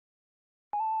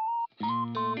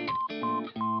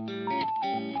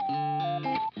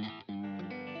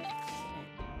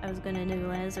gonna do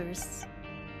Lazarus.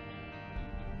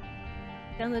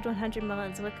 Download 100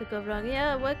 mods, what could go wrong?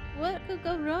 Yeah, what could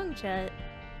go wrong, chat?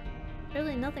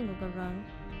 Surely nothing will go wrong.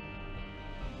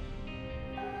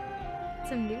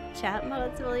 Some new chat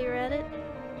mods while you're at it?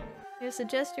 Here,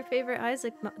 suggest your favorite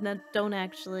Isaac mod. No, don't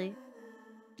actually.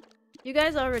 You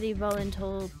guys already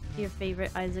voluntold your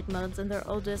favorite Isaac mods, and they're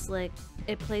all just like,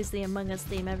 it plays the Among Us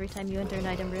theme every time you enter an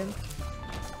item room.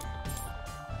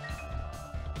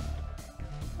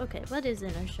 Okay, what is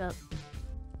in our shop?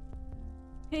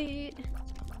 Hey!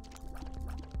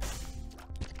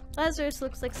 Lazarus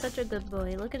looks like such a good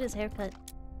boy. Look at his haircut.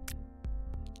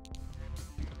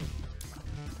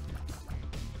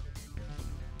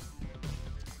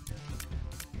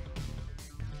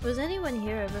 Was anyone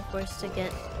here ever forced to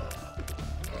get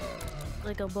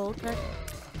like a bowl cut?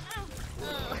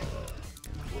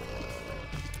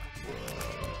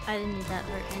 I didn't need that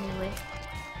hurt anyway.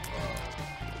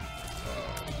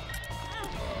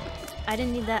 I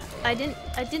didn't need that. I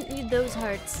didn't need those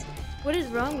hearts. What is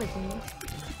wrong with me?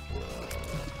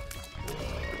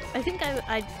 I think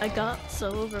I got so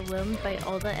overwhelmed by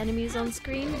all the enemies on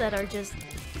screen that are just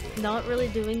not really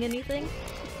doing anything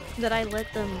that I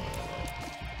let them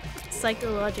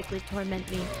psychologically torment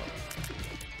me.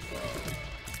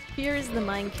 Fear is the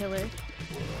mind killer.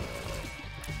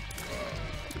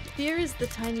 Fear is the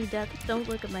tiny death. Don't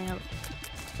look at my health.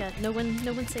 Yeah, no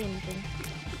one say anything.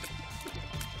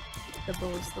 The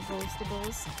bulls, the bulls, the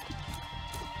bulls.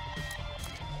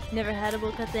 Never had a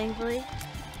bowl cut, thankfully.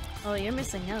 Oh, you're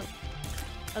missing out.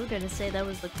 I was gonna say that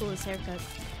was the coolest haircut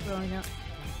growing up.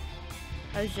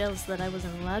 I was jealous that I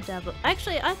wasn't allowed to have a—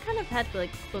 actually, I kind of had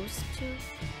like close to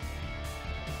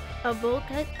a bowl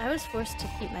cut. I was forced to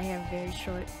keep my hair very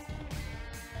short.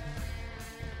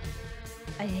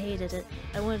 I hated it.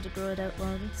 I wanted to grow it out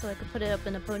long so I could put it up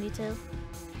in a ponytail.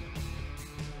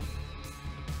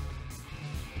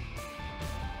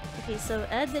 Okay, so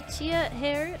add the Chia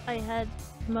hair. I had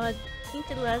mod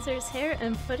painted Lazarus hair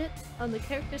and put it on the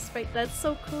character sprite. That's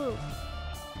so cool.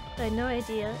 I had no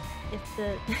idea if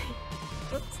the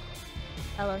whoops,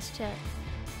 I lost chat.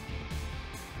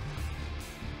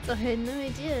 So I had no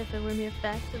idea if it were mere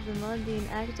fact of the mod being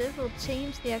active will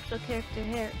change the actual character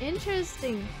hair.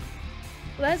 Interesting.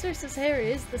 Lazarus's hair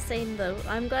is the same though.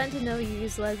 I'm glad to know you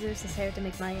use Lazarus's hair to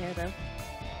make my hair though.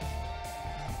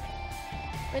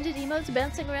 When did emotes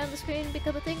bouncing around the screen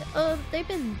become a thing? Oh, they've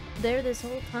been there this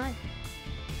whole time.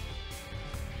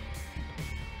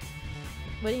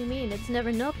 What do you mean? It's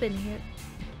never not been here.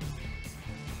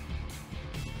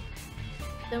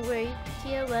 Don't worry,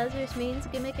 Chia Lazarus means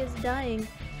gimmick is dying.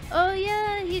 Oh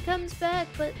yeah, he comes back,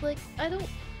 but like,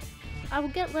 I will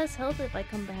get less health if I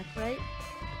come back, right?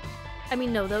 I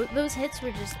mean, no, those hits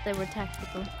were just, they were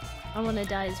tactical. I want to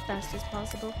die as fast as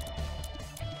possible.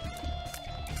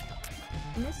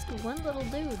 I missed one little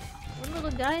dude. One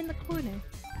little guy in the corner.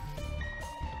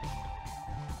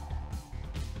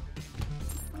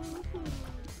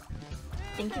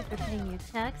 Thank you for paying your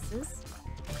taxes.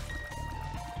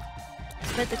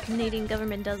 But the Canadian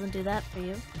government doesn't do that for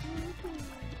you.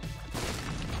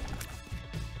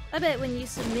 I bet when you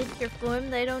submit your form,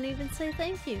 they don't even say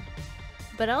thank you.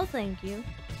 But I'll thank you.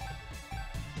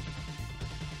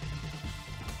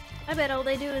 I bet all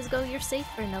they do is go, you're safe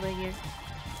for another year.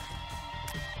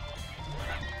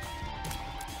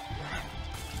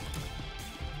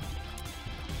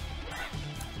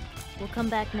 We'll come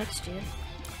back next year.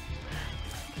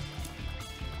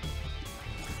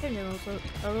 Here,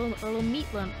 a little meat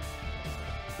lump.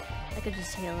 I could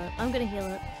just heal it. I'm gonna heal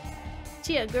it.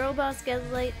 Chia, girl boss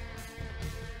gaslight.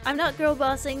 I'm not girl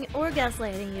bossing or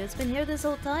gaslighting you. It's been here this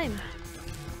whole time.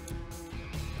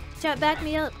 Chat, back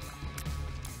me up.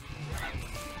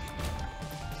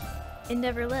 It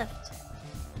never left.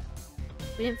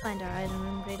 We didn't find our item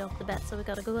room right off the bat, so we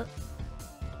gotta go up.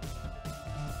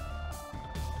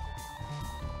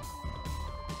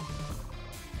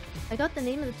 I got the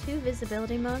name of the 2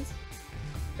 visibility mods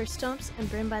for Stomps and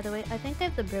Brim, by the way. I think I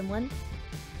have the Brim one,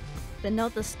 but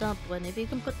not the Stomp one. If you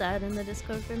can put that in the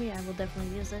Discord for me, I will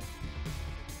definitely use it.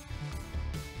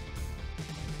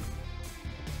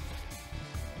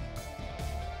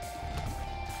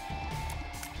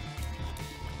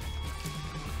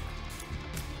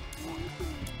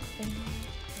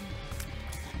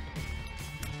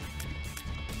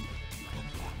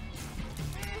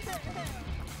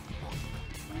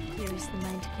 Here is the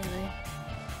mind killer.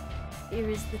 Here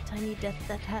is the tiny death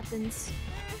that happens.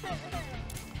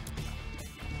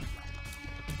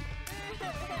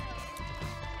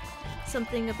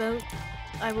 Something about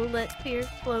I will let fear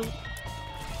float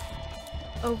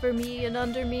over me and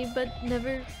under me, but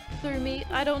never through me.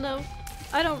 I don't know.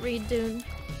 I don't read Dune.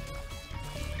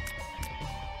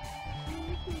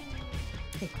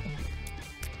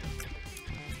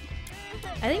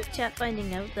 I think chat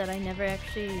finding out that I never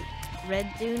actually read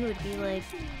Dune would be like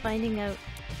finding out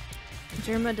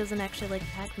Germa doesn't actually like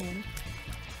Pac-Man.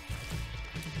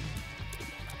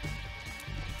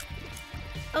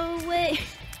 Oh wait!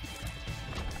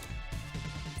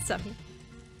 Sorry.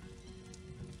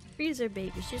 Freezer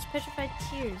baby. Shoots petrified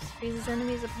tears. Freezes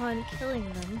enemies upon killing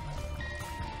them.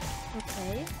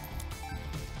 Okay.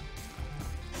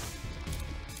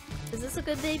 Is this a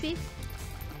good baby?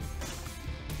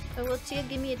 Oh, will Chia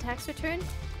give me a tax return?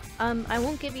 I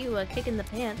won't give you a kick in the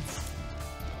pants.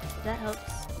 That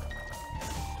helps.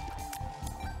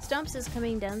 Stomps is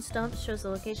coming down. Stomps shows the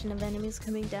location of enemies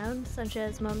coming down, such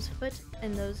as Mom's Foot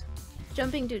and those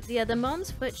jumping dudes. Yeah, the Mom's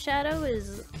Foot shadow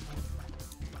is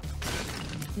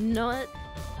not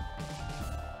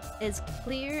as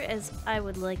clear as I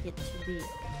would like it to be.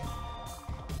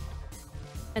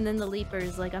 And then the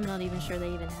Leapers, like, I'm not even sure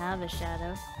they even have a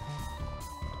shadow.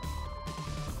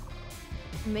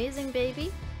 Amazing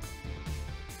baby.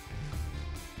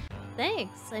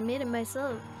 Thanks, I made it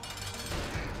myself.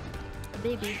 A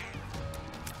baby.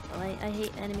 Well, I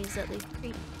hate enemies that leave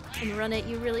creep and run at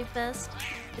you really fast.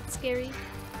 It's scary.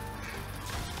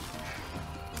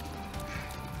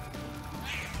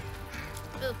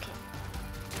 Okay.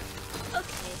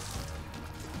 Okay.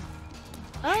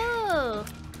 Oh!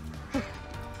 I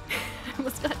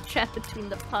almost got trapped between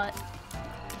the pot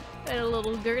and a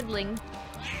little girdling.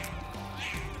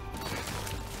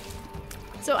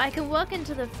 So I can walk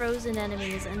into the frozen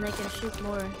enemies and they can shoot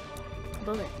more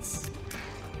bullets.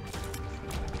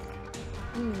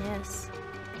 Yes.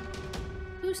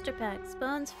 Booster pack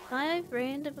spawns 5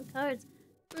 random cards.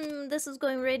 This is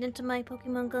going right into my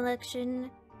Pokemon collection.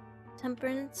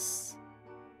 Temperance.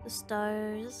 The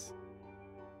stars.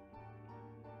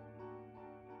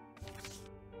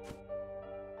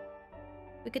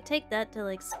 We could take that to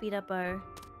like speed up our...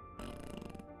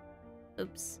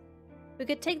 Oops. We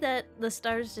could take the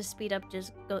stars to speed up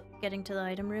just getting to the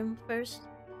item room first.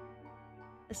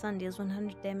 The sun deals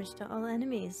 100 damage to all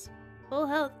enemies. Full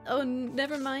health. Oh,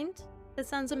 never mind. That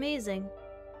sounds amazing.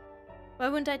 Why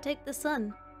wouldn't I take the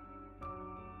sun?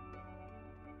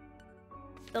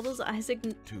 Doubles Isaac.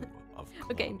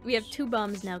 Okay, we have 2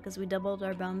 bombs now because we doubled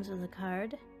our bombs with a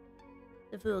card.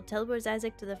 The fool teleports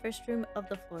Isaac to the first room of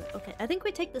the floor. Okay, I think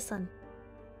we take the sun.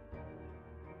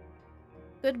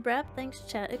 Good brap, thanks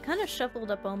chat. It kind of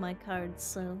shuffled up all my cards,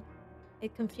 so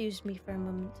it confused me for a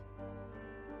moment.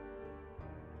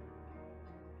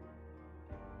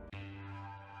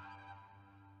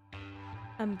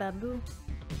 I'm Babu.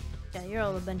 Yeah, you're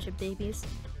all a bunch of babies.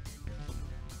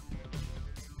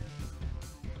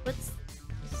 What's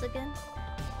this again?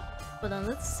 Hold on,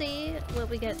 let's see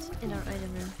what we get in our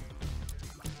item room.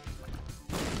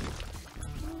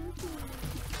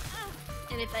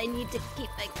 And if I need to keep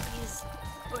my keys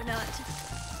or not.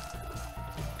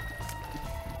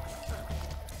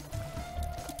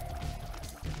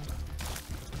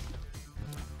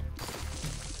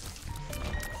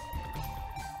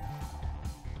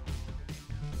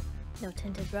 No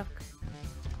tinted rock.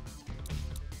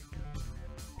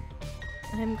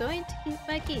 I'm going to keep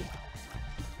my key.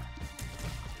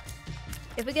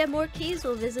 If we get more keys,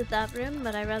 we'll visit that room,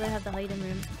 but I'd rather have the item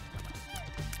room.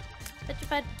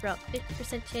 Petrified drop,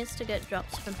 50% chance to get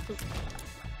drops from poop.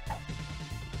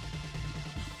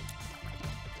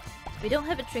 We don't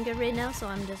have a trinket right now, so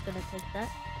I'm just gonna take that.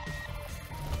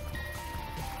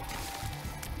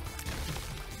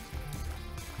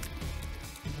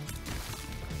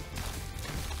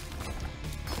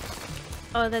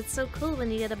 Oh, that's so cool when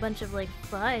you get a bunch of like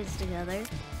flies together.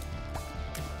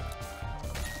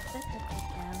 Set that thing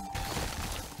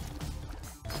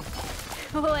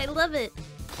down. Oh, I love it!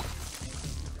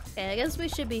 Okay, I guess we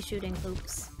should be shooting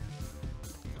hoops.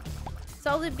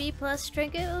 Solid B plus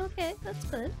trinket. Okay, that's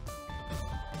good.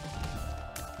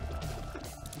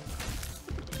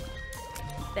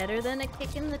 Better than a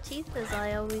kick in the teeth, as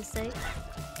I always say.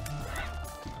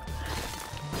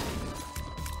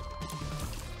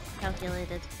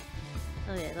 Calculated.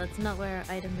 Okay, that's not where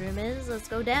our item room is. Let's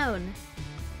go down.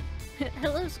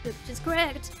 Hello, Scoop. She's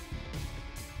cracked.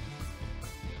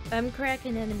 I'm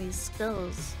cracking enemies'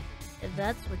 skulls. If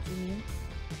that's what you mean.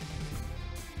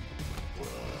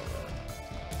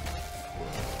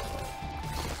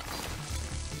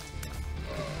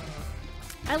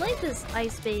 I like this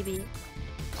ice baby.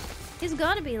 He's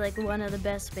gotta be like one of the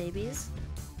best babies.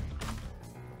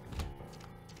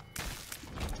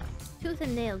 Tooth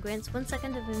and Nail grants 1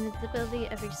 second of invisibility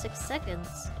every 6 seconds.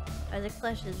 Isaac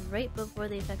flashes right before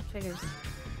the effect triggers.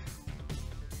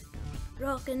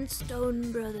 Rock and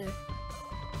Stone Brother.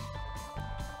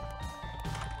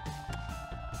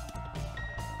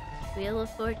 Wheel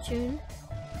of Fortune.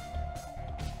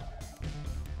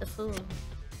 the fool.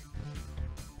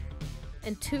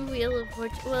 And 2 Wheel of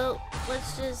Fortune. Well,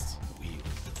 let's just... Wheel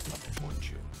of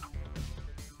Fortune.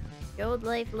 Your old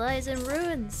life lies in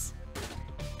ruins.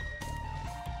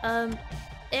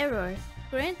 Error.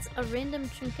 Grants a random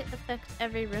trinket effect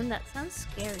every room. That sounds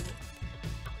scary.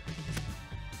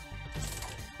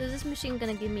 So is this machine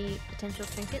gonna give me potential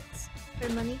trinkets for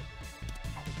money?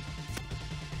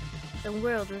 The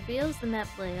world reveals the map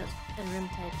layout and room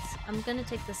types. I'm gonna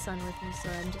take the sun with me, so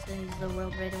I'm just gonna use the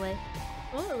world right away.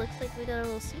 Oh, it looks like we got a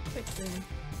little secret room.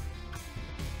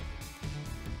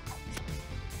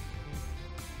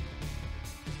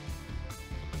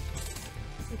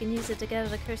 We can use it to get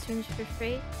out of curse rooms for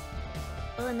free.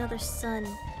 Oh, another sun.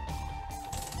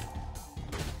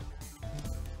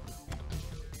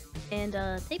 And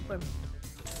tapeworm.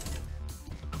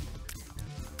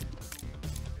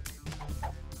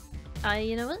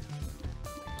 You know what?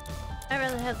 I'd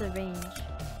rather have the range.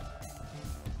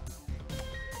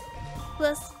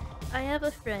 Plus, I have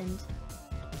a friend.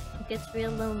 It gets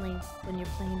real lonely when you're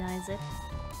playing Isaac.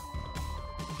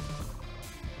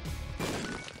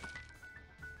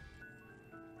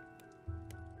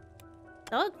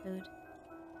 Dog food?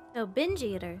 No, binge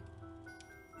eater.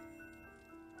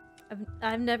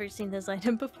 I've never seen this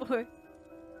item before.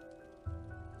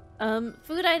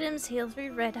 Food items heal 3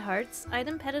 red hearts.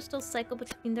 Item pedestals cycle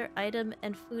between their item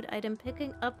and food item.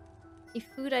 Picking up a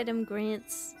food item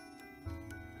grants...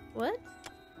 What?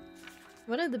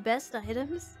 One of the best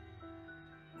items?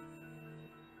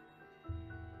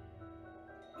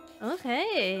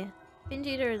 Okay. Binge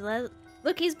eater is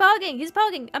look, he's pogging! He's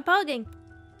pogging! I'm pogging!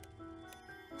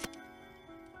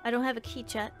 I don't have a key,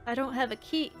 chat. I don't have a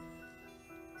key.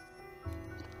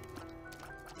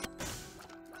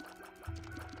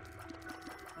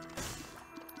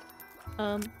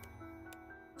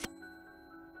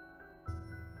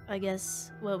 I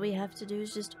guess what we have to do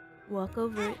is just walk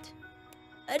over it.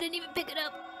 I didn't even pick it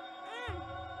up!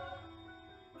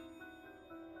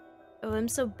 Oh, I'm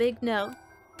so big now.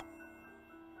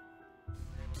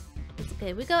 It's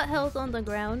okay, we got health on the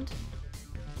ground.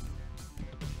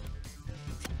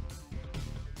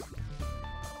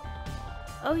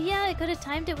 Oh yeah, I could have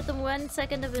timed it with the 1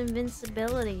 second of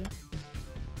invincibility.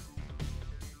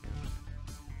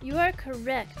 You are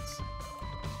correct.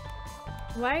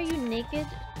 Why are you naked?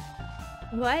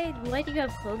 Why do you have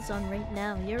clothes on right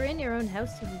now? You're in your own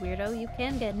house, you weirdo. You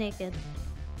can get naked.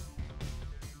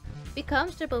 Be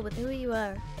comfortable with who you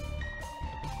are.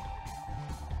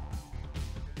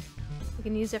 You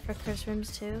can use it for curse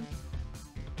rooms too.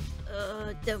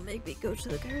 Don't make me go to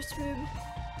the curse room.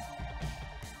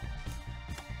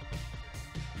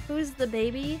 Who's the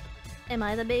baby? Am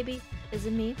I the baby? Is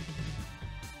it me?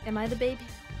 Am I the baby?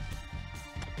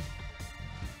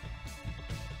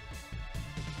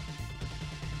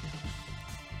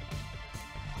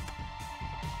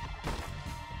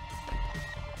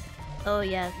 Oh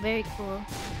yeah, very cool.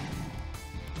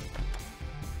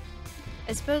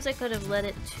 I suppose I could have led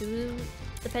it to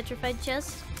the petrified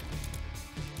chest.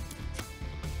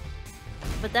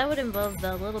 But that would involve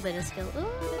a little bit of skill. Ooh,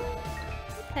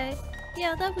 okay.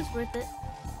 Yeah, that was worth it.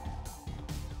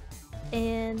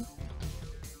 And...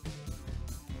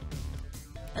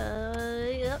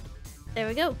 yep. There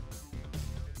we go.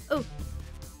 Oh!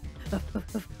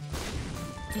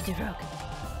 Did you rock?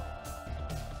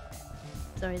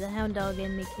 Sorry, the hound dog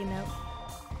in me came out.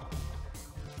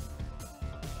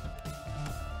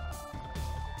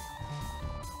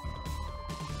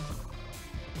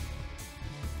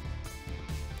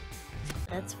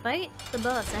 Let's fight the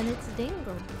boss and its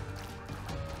dingle.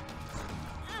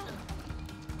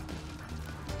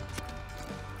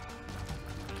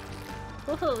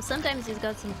 Whoa, sometimes he's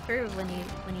got some curve when he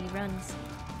runs.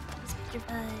 He's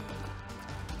petrified.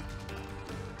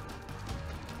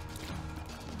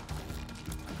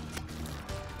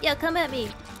 Yeah, come at me.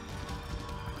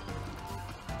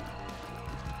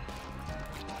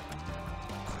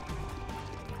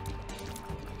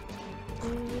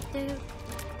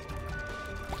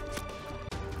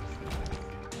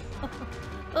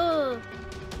 Oh,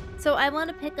 so I want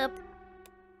to pick up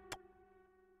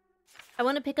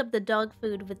the dog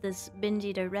food with this binge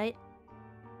eater, right?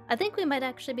 I think we might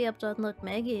actually be able to unlock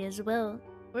Maggie as well.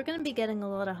 We're gonna be getting a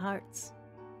lot of hearts.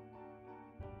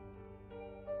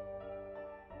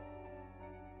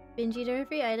 Binge eater,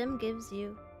 every item gives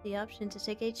you the option to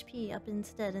take HP up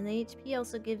instead, and the HP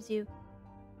also gives you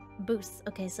boosts.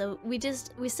 Okay, so we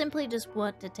simply just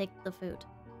want to take the food.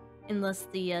 Unless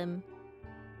the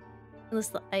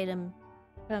item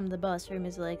from the boss room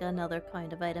is like another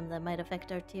kind of item that might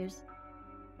affect our tiers.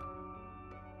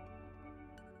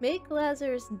 Make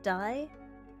Lazarus die,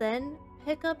 then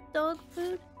pick up dog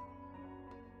food?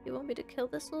 You want me to kill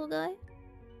this little guy?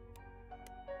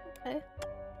 Okay.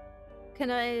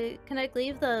 Can I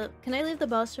leave the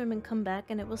boss room and come back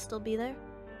and it will still be there?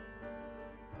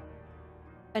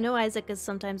 I know Isaac is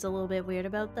sometimes a little bit weird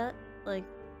about that. Like,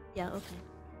 yeah, okay.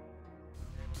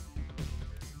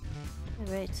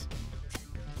 Alright.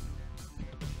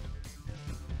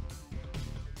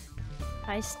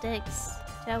 High stakes.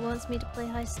 Dad wants me to play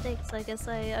high stakes. I guess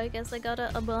I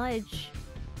gotta oblige.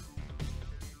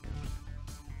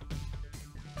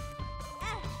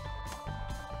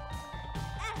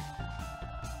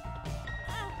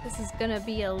 This is gonna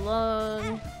be a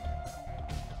long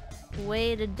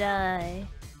way to die.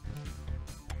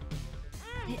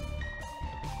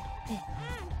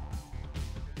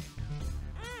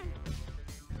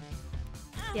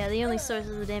 Yeah, the only source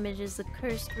of the damage is the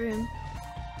cursed room.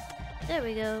 There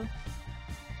we go.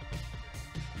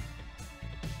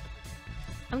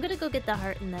 I'm gonna go get the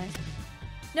heart in there.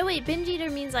 No wait, binge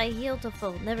eater means I heal to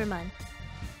full. Never mind.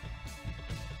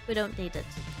 We don't need it,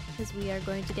 because we are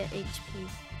going to get HP.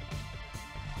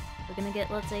 We're gonna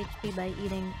get lots of HP by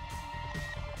eating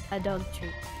a dog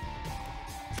treat.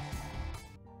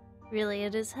 Really,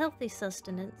 it is healthy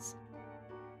sustenance.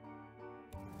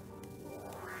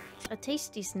 A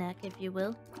tasty snack, if you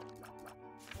will.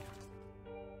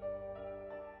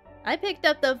 I picked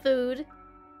up the food!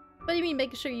 What do you mean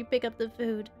make sure you pick up the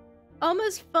food?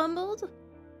 Almost fumbled?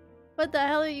 What the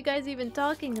hell are you guys even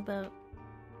talking about?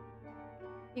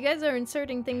 You guys are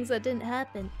inserting things that didn't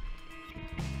happen.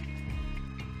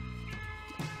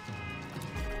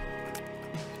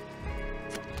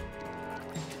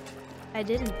 I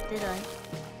didn't, did I?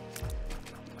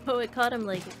 Oh, it caught him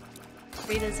like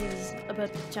right as he was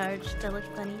about to charge. That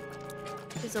looked funny.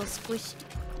 He was all squished.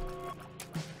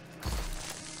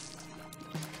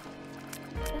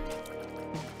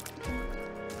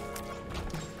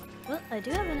 Well, I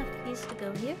do have enough keys to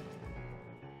go here.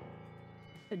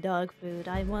 The dog food.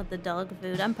 I want the dog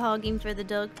food. I'm pogging for the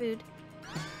dog food.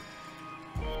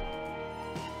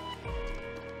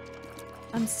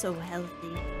 I'm so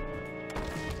healthy.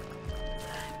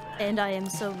 And I am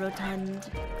so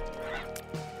rotund.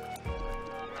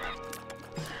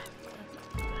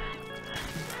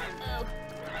 Ow.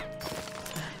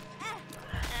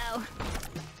 Ow.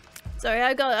 Sorry,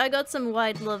 I got some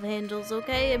wide love handles,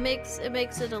 okay? It makes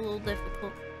it a little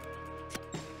difficult.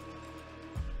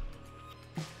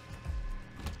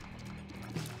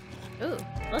 Ooh,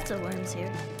 lots of worms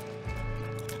here.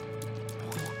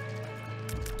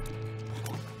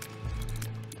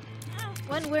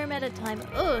 One worm at a time.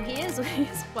 Oh, he is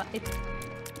wide.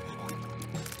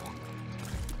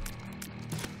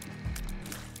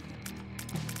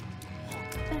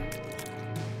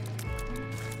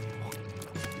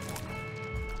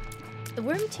 The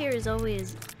worm tier is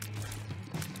always...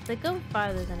 they go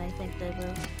farther than I think they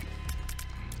will.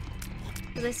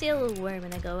 Because I see a little worm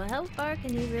and I go, how far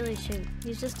can he really shoot?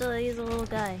 He's a little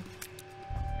guy.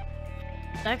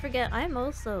 But I forget, I'm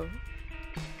also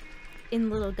in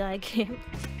little guy camp.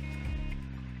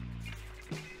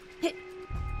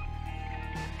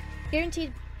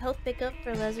 Guaranteed health pickup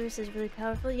for Lazarus is really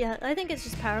powerful. Yeah, I think it's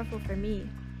just powerful for me.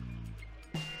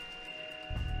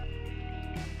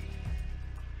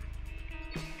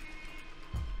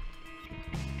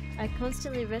 I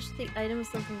constantly rush the items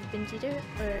from the binge eater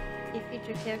or a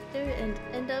future character and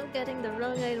end up getting the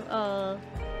wrong item. Oh.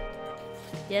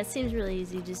 Yeah, it seems really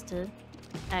easy just to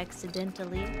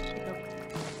accidentally pick up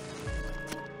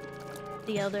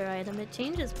the other item. It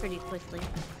changes pretty quickly.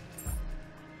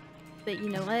 But you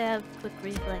know, I have quick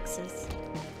reflexes.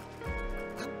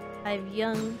 I have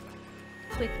young,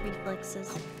 quick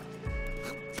reflexes.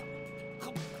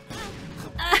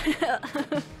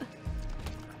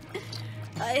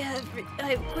 I have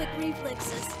quick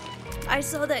reflexes. I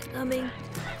saw that coming.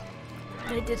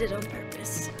 And I did it on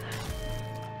purpose.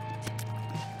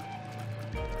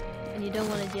 And you don't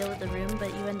want to deal with the room,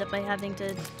 but you end up by having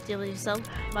to deal with yourself.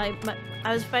 I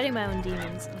was fighting my own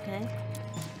demons, okay?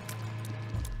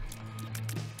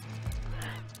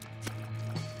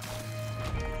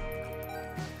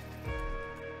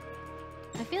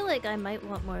 I feel like I might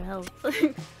want more health.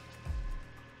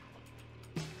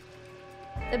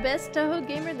 The best Toho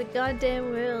gamer in the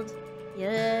goddamn world.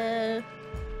 Yeah.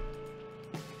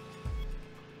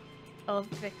 Oh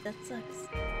frick, that sucks.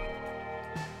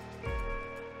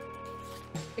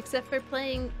 Except for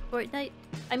playing Fortnite.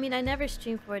 I mean, I never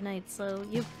stream Fortnite, so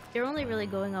you're only really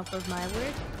going off of my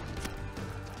word.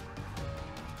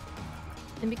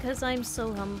 And because I'm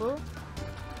so humble,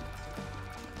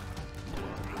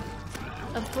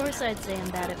 of course I'd say I'm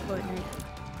bad at Fortnite.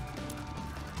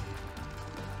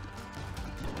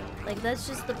 Like, that's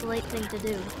just the polite thing to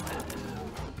do.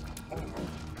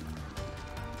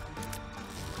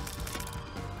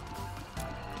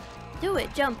 Do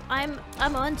it, jump. I'm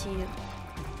on to you.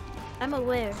 I'm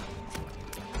aware.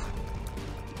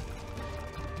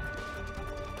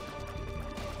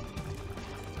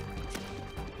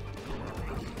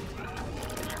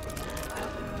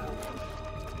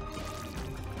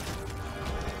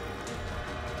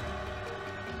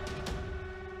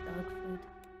 Dog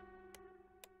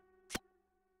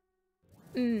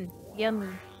food. Yummy.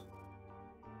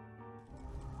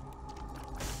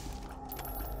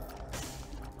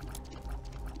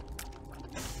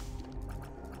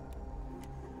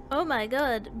 Oh my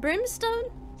god,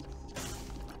 brimstone?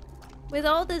 With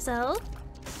all this health?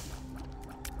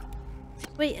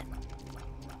 Wait,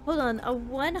 hold on, a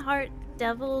 1 heart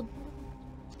devil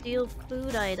deal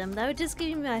food item. That would just give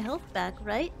me my health back,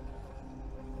 right?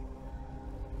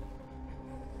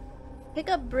 Pick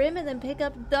up brim and then pick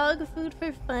up dog food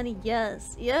for fun.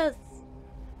 Yes, yes.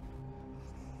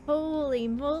 Holy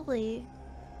moly.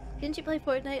 Didn't you play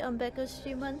Fortnite on Becca's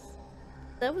stream once?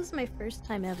 That was my first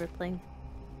time ever playing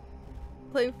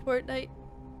Fortnite.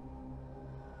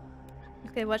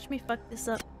 Okay, watch me fuck this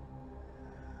up.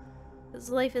 Because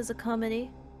life is a comedy.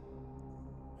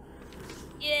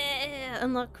 Yeah!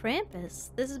 Unlock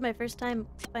Krampus. This is my first time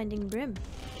finding Brim.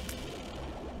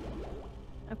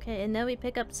 Okay, and now we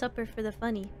pick up supper for the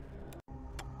funny.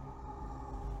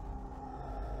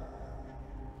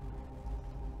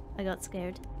 I got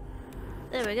scared.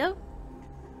 There we go.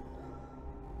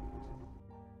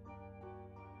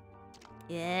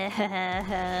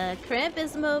 Yeah,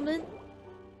 Krampus moment.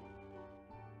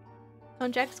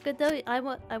 Contract's good though. I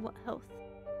want health.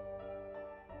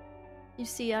 You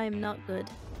see, I am not good.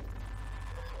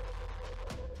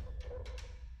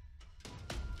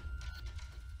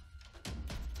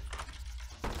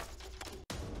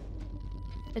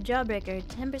 A jawbreaker,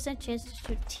 10% chance to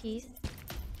shoot teeth.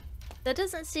 That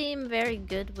doesn't seem very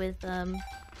good with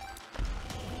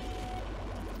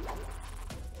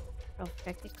Oh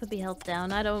frick, it could be held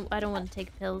down. I don't want to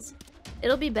take pills.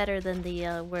 It'll be better than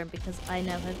the worm because I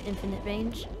now have infinite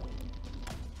range.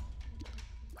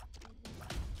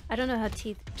 I don't know how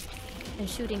teeth and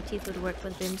shooting teeth would work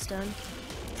with brimstone.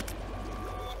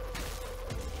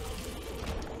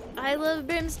 I love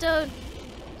brimstone!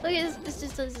 Look at this, it's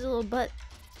just his little butt.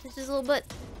 It's just a little butt.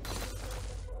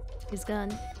 He's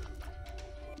gone.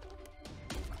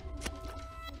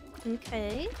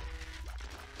 Okay.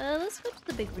 Let's go to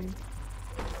the big room.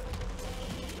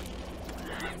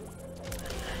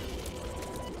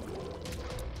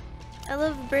 I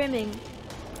love brimming.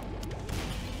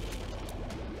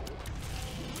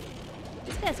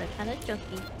 These guys are kind of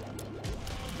chunky.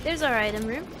 There's our item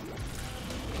room.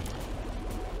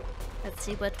 Let's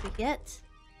see what we get.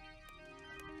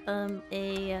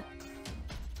 A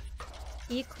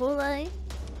E. coli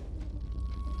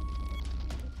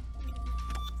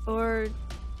or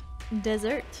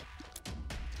dessert.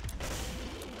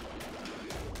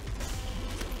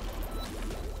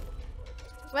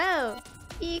 Wow,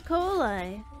 E.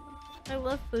 coli. I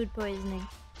love food poisoning.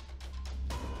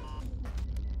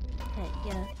 Okay,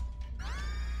 yeah.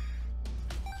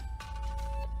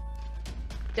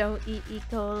 Don't eat E.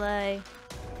 coli.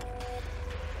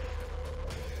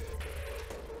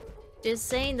 Just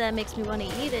saying that makes me want to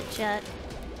eat it, chat.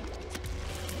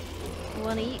 I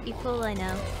want to eat E. coli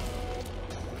now.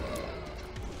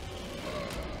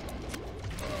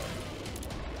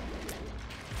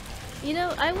 You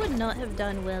know, I would not have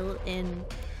done well in,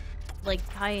 like,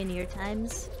 pioneer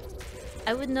times.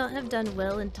 I would not have done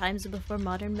well in times before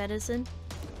modern medicine.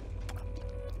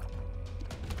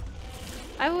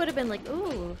 I would have been like,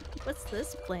 ooh, what's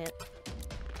this plant?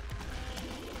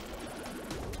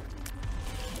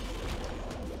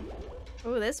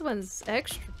 Oh, this one's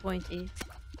extra pointy.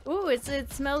 Ooh,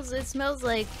 it smells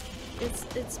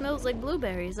like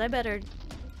blueberries. I better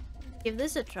give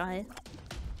this a try.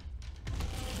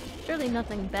 Surely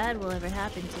nothing bad will ever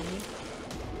happen to me.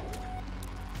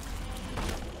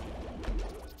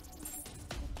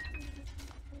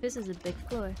 This is a big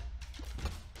floor.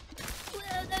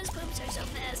 Whoa, those boobs are so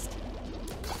fast.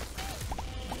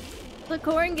 The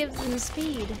corn gives them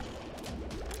speed.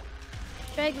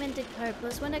 Fragmented card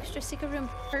plus 1 extra secret room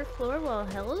per floor while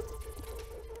held?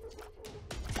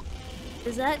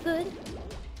 Is that good?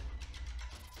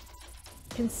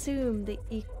 Consume the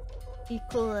E.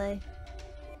 coli.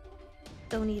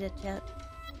 Don't eat it yet.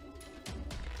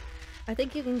 I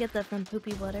think you can get that from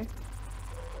poopy water.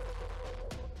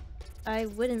 I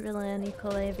wouldn't rely on E.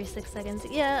 coli every 6 seconds.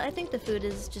 Yeah, I think the food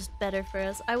is just better for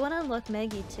us. I want to unlock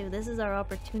Maggie too. This is our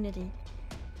opportunity.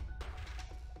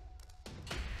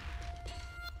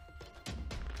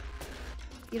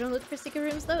 You don't look for secret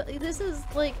rooms though? This is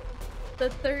like the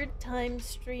 3rd time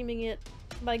streaming it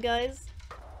Bye, guys.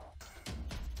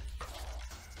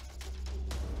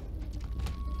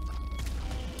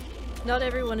 Not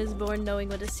everyone is born knowing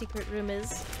what a secret room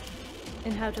is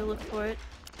and how to look for it.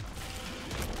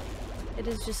 It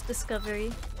is just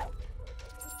discovery.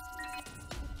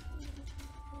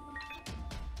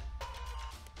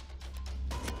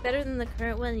 Better than the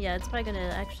current one? Yeah, it's probably gonna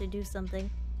actually do something.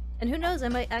 And who knows, I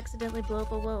might accidentally blow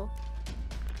up a wall.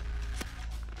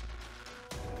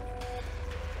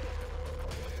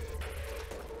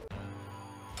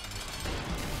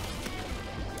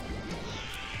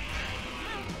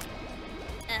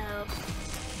 Ow.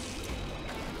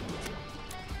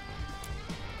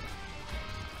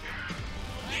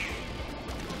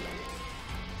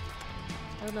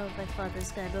 I don't know if I fought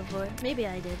this guy before. Maybe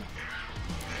I did.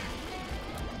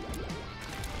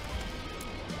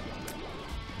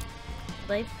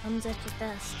 Life comes at you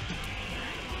fast.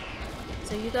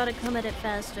 So you gotta come at it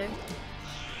faster.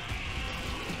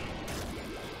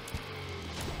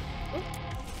 Ooh.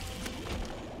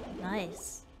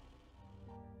 Nice.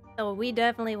 Oh, we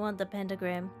definitely want the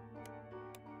pentagram.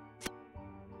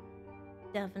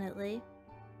 Definitely.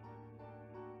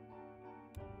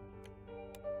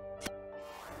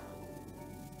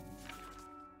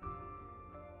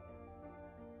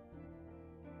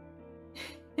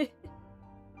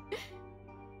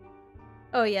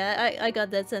 Oh yeah, I got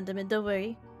that sentiment, don't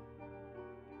worry.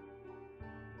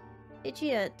 Hey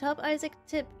Chia, top Isaac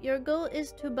tip. Your goal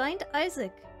is to bind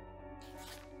Isaac.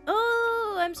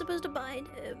 Oh, I'm supposed to bind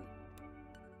him.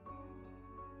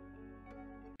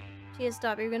 Chia,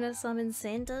 stop. You're gonna summon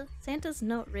Santa? Santa's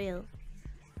not real.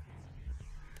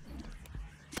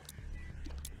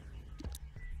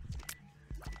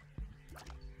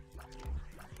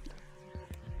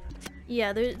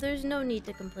 Yeah, there's no need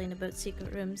to complain about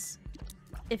secret rooms.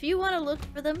 If you want to look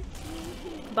for them,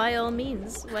 by all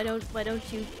means, why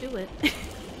don't you do it?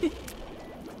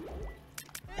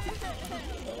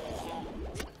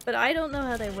 But I don't know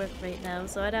how they work right now,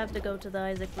 so I'd have to go to the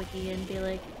Isaac wiki and be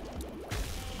like,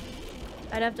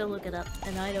 I'd have to look it up,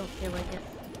 and I don't feel like it.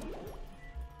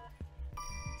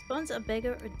 Spawns a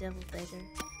beggar or devil beggar?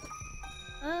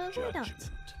 Why not?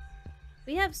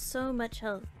 We have so much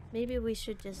health. Maybe we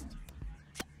should just...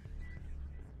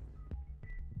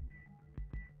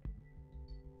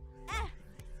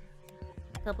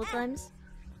 couple times.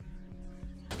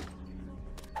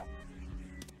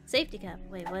 Safety cap.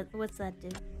 Wait, what's that do?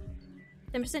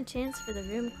 10% chance for the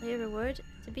room clear reward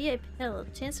to be a pill.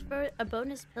 Chance for a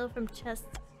bonus pill from chests.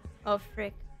 Oh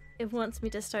frick. It wants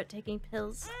me to start taking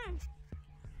pills.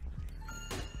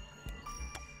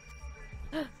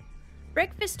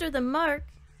 Breakfast or the mark?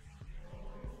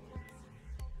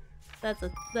 That's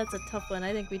a tough one.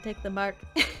 I think we take the mark.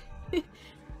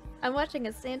 I'm watching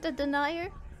a Santa denier.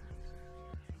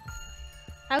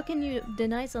 How can you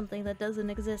deny something that doesn't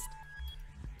exist?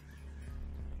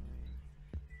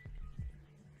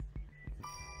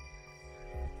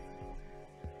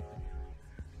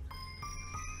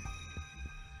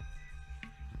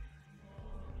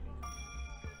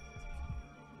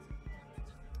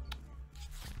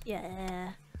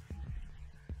 Yeah.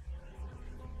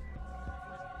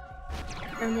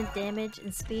 Permanent damage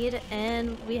and speed,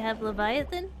 and we have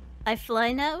Leviathan? I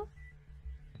fly now?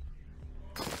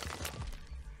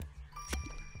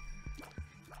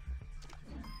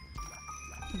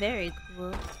 Very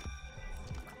cool.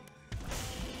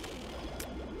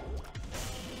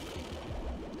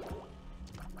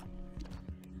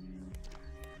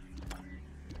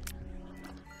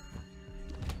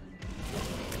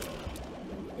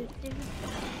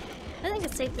 I think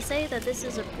it's safe to say that this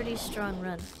is a pretty strong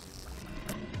run.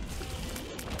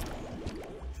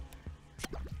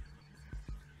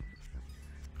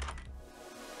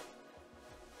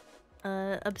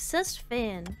 Obsessed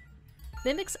fan.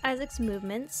 Mimics Isaac's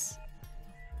movements.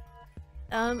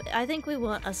 I think we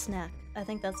want a snack. I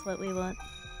think that's what we want.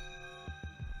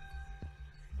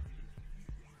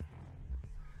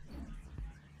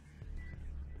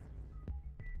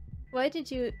 Why did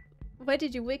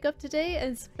you wake up today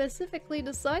and specifically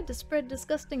decide to spread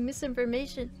disgusting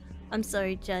misinformation? I'm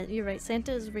sorry, Jet. You're right.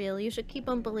 Santa is real. You should keep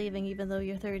on believing even though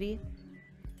you're 30.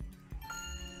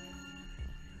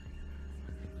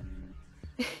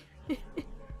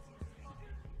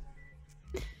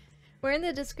 Where in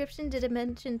the description did it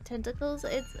mention tentacles?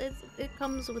 It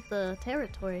comes with the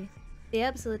territory. The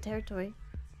absolute territory.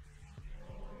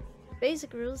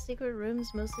 Basic rules, secret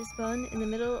rooms mostly spawn in the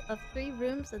middle of 3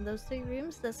 rooms, and those 3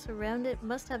 rooms that surround it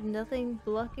must have nothing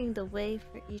blocking the way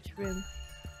for each room.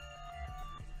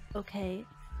 Okay.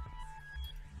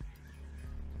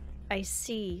 I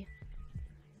see.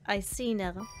 I see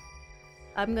now.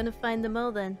 I'm gonna find them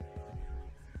all then.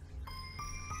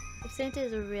 If Santa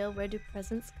is real, where do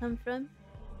presents come from?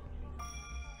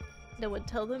 No one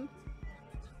tell them.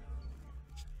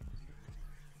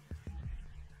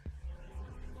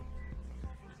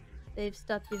 They've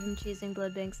stopped you from choosing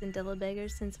blood banks and devil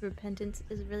beggars since Repentance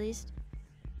is released.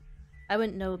 I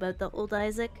wouldn't know about the old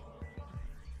Isaac.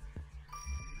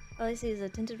 All I see is a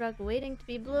tinted rock waiting to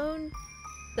be blown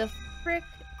the frick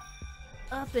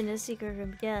up in a secret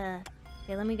room. Yeah.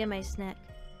 Okay, let me get my snack.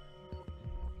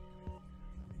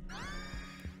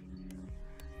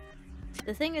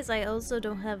 The thing is, I also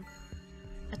don't have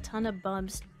a ton of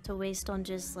bombs to waste on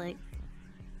just, like,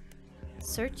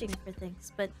 searching for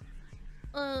things, but,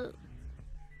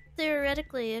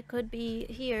 theoretically it could be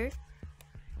here.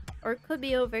 Or it could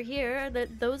be over here.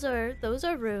 Those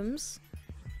are rooms.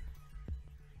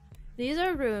 These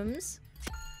are rooms.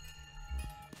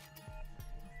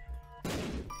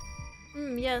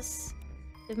 Yes.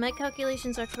 If my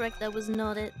calculations are correct, that was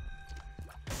not it.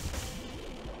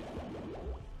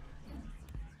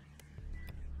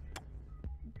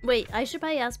 Wait, I should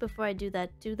probably ask before I do that.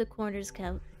 Do the corners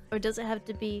count? Or does it have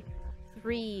to be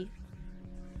 3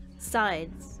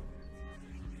 sides?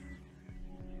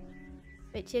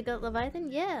 Wait, Chia got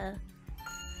Leviathan? Yeah.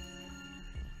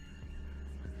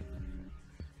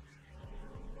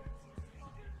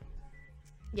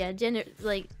 Yeah,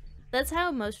 like, that's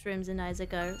how most rooms in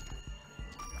Isaac are.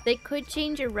 They could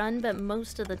change your run, but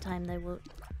most of the time they won't.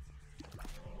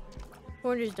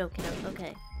 Corners don't count,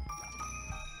 okay.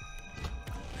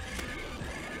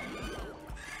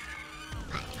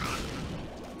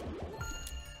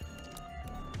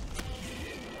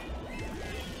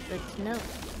 Good to know.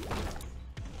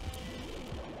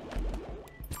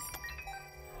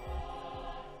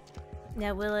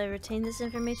 Now, will I retain this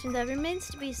information? That remains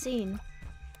to be seen.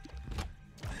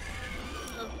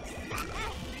 Oh.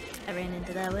 I ran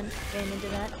into that one. Ran into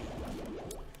that.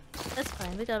 That's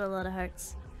fine, we got a lot of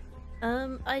hearts.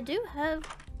 I do have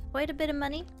quite a bit of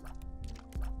money.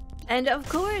 And of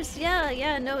course,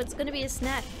 yeah, no, it's gonna be a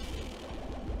snack.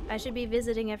 I should be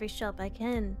visiting every shop I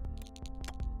can.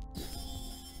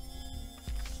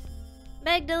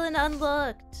 Magdalene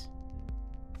unlocked!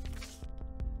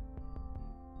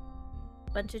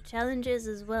 Bunch of challenges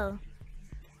as well.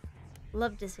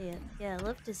 Love to see it. Yeah,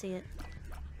 love to see it.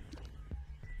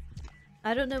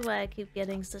 I don't know why I keep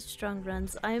getting such strong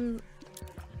runs. I'm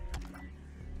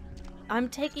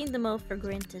taking them all for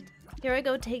granted. Here I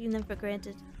go, taking them for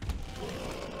granted.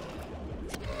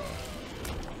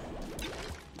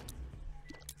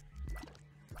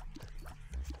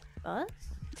 Boss?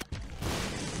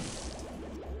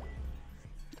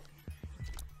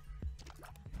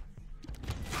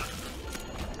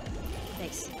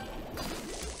 Nice.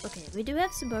 Okay, we do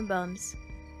have some more bombs.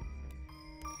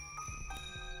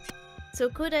 So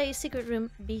could a secret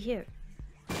room be here?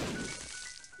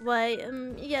 Why,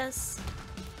 yes.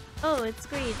 Oh, it's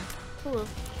green. Cool.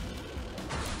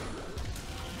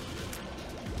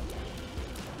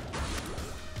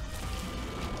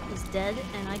 He's dead,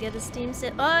 and I get a steam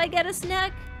set. Oh, I get a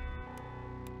snack!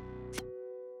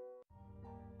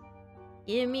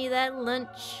 Give me that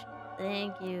lunch.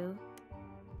 Thank you.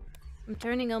 I'm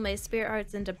turning all my spirit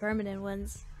hearts into permanent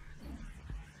ones.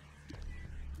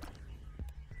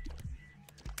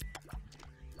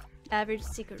 Average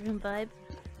secret room vibe.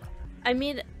 I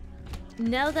mean,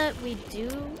 now that we do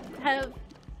have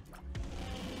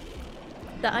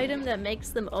the item that makes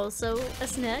them also a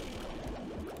snack,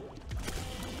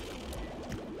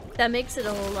 that makes it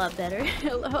a whole lot better.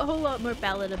 A whole lot more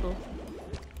palatable.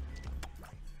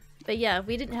 But yeah, if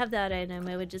we didn't have that item,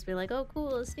 I would just be like, oh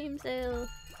cool, a Steam sale.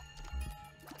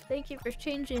 Thank you for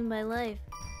changing my life.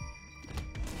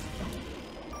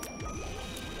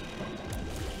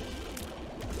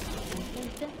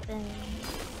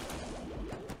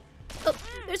 Oh,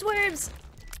 there's worms!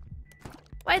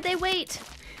 Why'd they wait?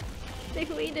 They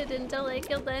waited until I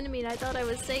killed the enemy and I thought I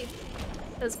was safe.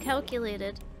 It was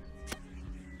calculated.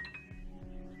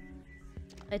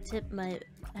 I tip my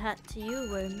hat to you,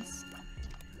 worms.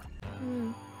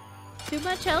 Too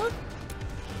much health?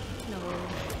 No.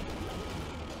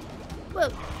 Whoa!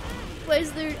 Why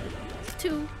is there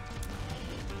 2?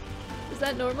 Is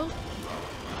that normal?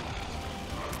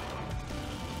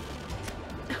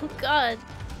 Oh god.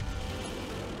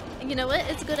 You know what?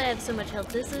 It's good I have so much health.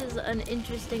 This is an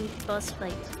interesting boss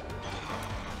fight.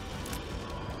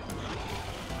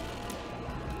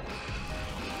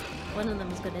 One of them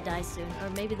is gonna die soon. Or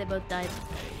maybe they both died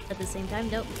at the same time.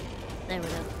 Nope. There we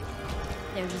go.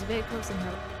 They were just very close in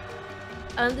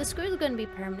health. The screw is gonna be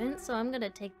permanent, so I'm gonna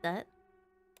take that.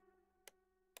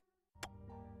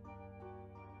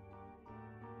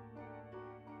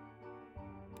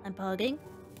 I'm pogging.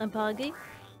 I'm pogging.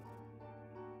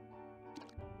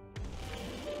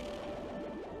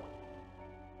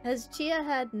 Has Chia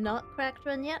had not cracked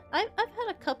run yet? I've had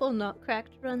a couple not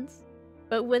cracked runs.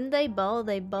 But when they ball,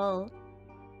 they ball.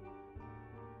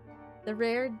 The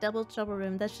rare double trouble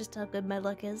room, that's just how good my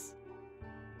luck is.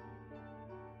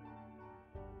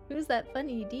 Who's that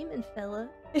funny demon fella?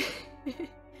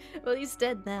 Well, he's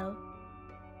dead now.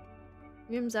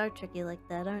 Rooms are tricky like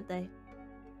that, aren't they?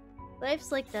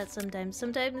 Life's like that sometimes.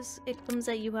 Sometimes it comes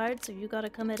at you hard, so you gotta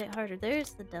come at it harder.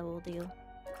 There's the double deal.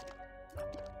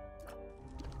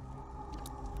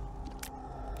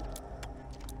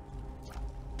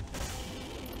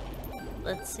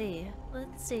 Let's see.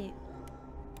 Let's see.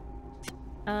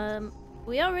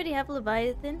 We already have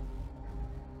Leviathan.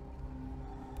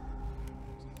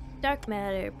 Dark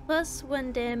matter, plus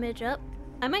 1 damage up.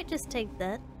 I might just take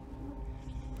that.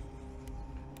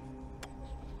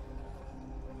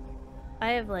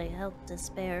 I have like health to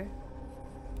spare.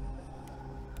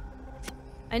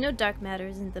 I know dark matter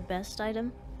isn't the best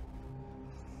item.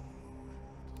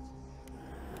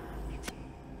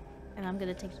 And I'm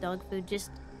gonna take dog food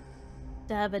just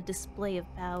to have a display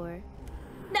of power.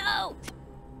 No!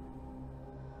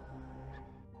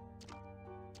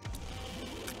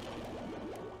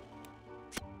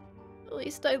 At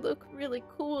least I look really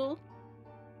cool.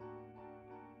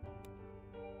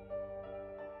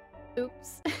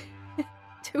 Oops.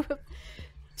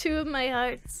 two of my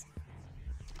hearts.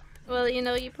 Well, you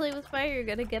know, you play with fire, you're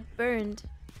gonna get burned.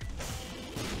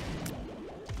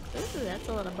 Ooh, that's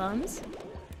a lot of bombs.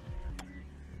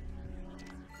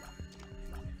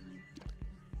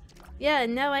 Yeah,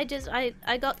 and now I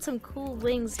got some cool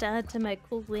wings to add to my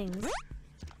cool wings.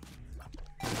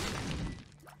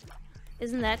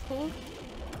 Isn't that cool?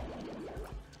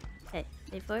 Hey,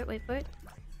 wait for it, wait for it.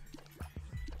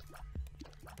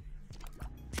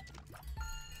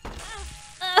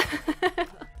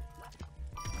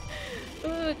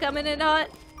 Ooh, coming in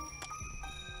hot.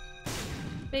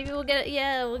 Maybe we'll get,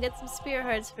 yeah, we'll get some spear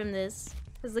hearts from this.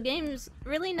 Because the game's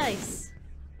really nice.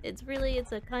 It's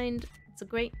a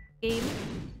great game.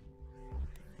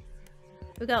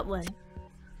 We got one.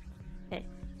 Okay.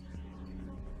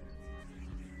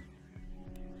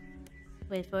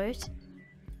 Wait for it.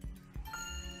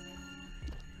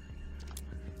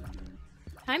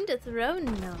 Time to throw?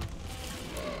 No.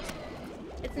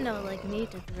 It's no like me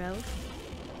to throw.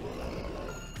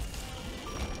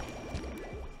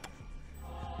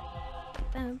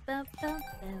 Bow, bow, bow,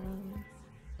 bow.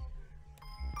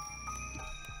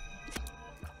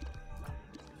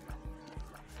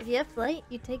 If you have flight,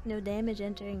 you take no damage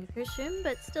entering a curse room,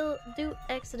 but still do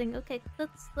exiting. Okay,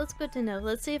 that's good to know.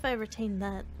 Let's see if I retain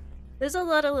that. There's a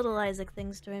lot of little Isaac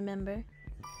things to remember.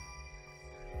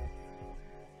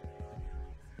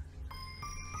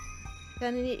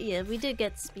 Yeah, we did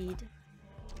get speed.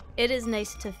 It is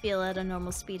nice to feel at a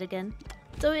normal speed again.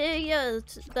 So yeah,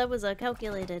 that was a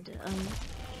calculated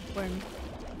worm.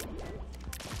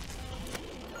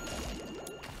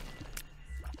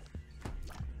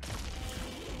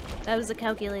 That was a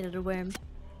calculated worm.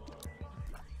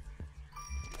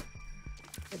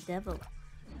 The devil.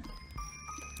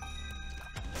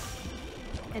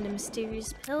 And a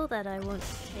mysterious pill that I won't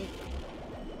take.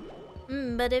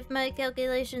 But if my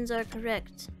calculations are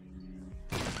correct.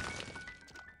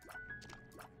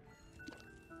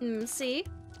 See?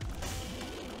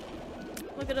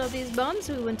 Look at all these bombs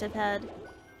we wouldn't have had.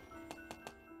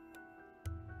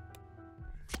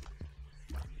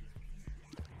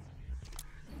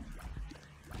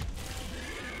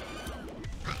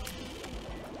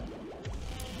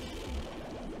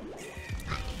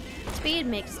 Speed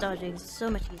makes dodging so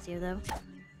much easier though.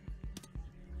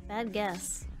 Bad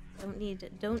guess. Don't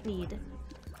need.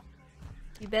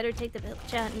 You better take the pill.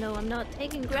 Chat, no, I'm not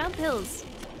taking ground pills.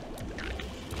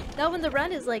 Not when the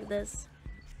run is like this.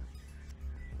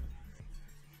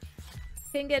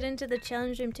 Can get into the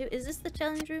challenge room too. Is this the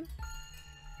challenge room?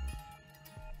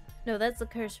 No, that's the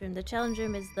curse room. The challenge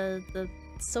room is the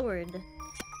sword.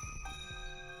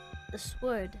 The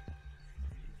sword.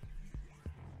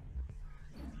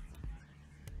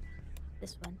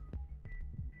 This one.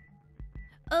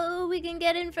 Oh, we can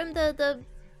get in from the...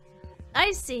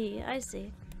 I see, I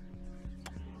see.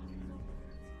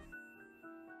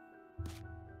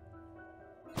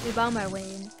 We bomb our way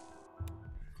in.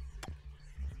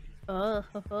 Oh,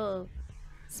 ho, ho.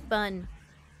 Spun.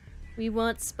 We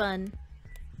want spun.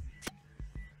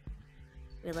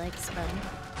 We like spun.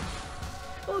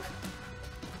 Oh.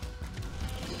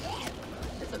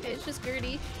 It's okay, it's just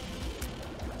Gertie.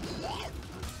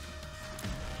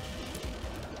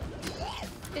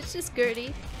 It's just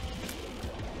Gertie.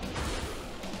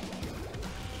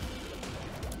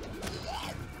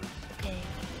 Okay.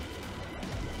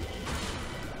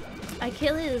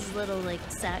 kill his little, like,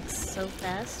 sacks so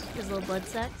fast. His little blood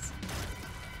sacks.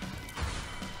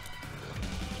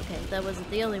 Okay, that wasn't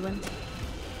the only one.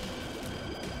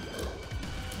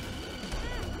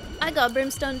 I got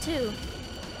brimstone too.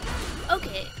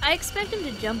 Okay, I expect him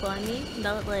to jump on me,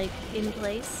 not, like, in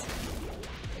place.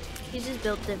 He's just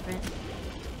built different.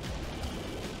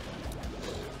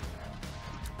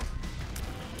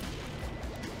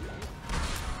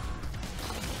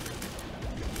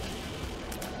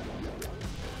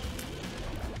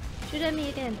 Shoot at me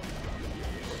again.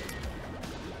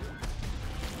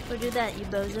 Or do that, you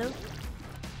bozo.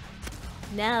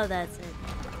 Now that's it.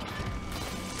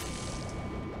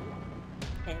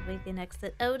 Okay, we can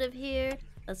exit out of here.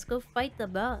 Let's go fight the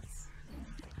boss.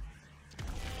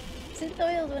 Synth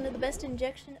oil is one of the best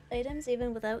injection items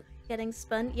even without getting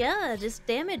spun. Yeah, just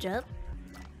damage up.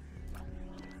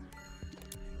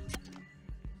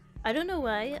 I don't know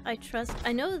why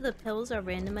I know the pills are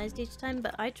randomized each time,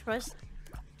 but I trust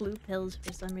blue pills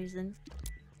for some reason.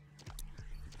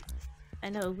 I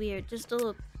know, weird. Just a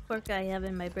little quirk I have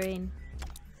in my brain.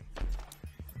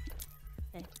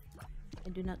 Okay. I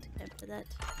do not care for that.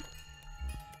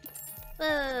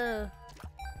 Whoa!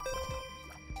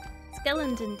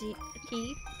 Skeleton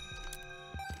key.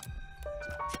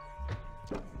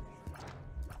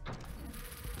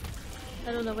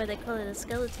 I don't know why they call it a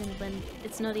skeleton when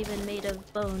it's not even made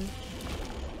of bone.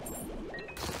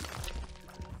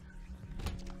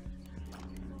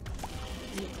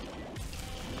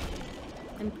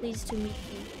 I'm pleased to meet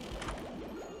you.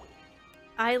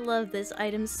 I love this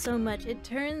item so much. It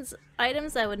turns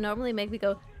items that would normally make me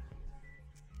go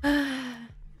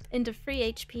into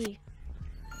free HP.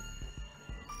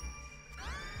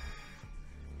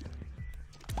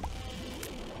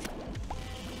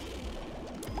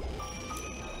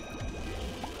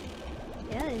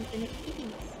 Yeah, infinite keys.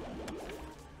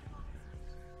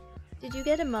 Did you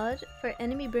get a mod for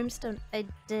enemy brimstone? I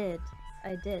did.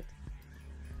 I did.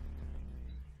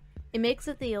 It makes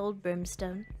it the old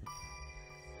brimstone.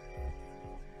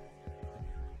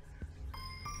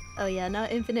 Oh yeah,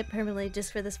 not infinite permanently,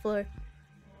 just for this floor.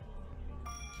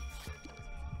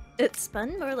 It's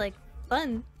spun? More like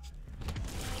fun.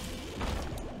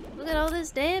 Look at all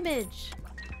this damage!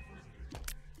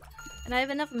 And I have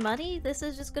enough money? This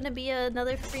is just gonna be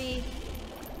another free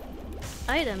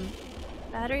item.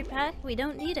 Battery pack? We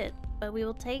don't need it, but we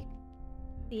will take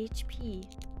the HP.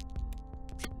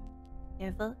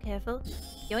 Careful, careful.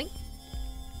 Yoink!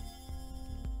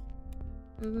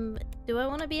 Do I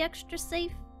want to be extra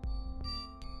safe?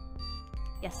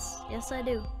 Yes, yes I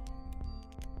do.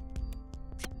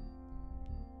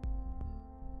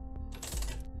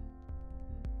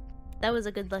 That was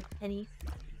a good luck penny.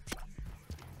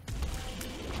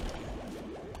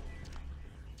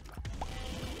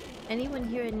 Anyone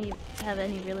here have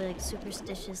any really like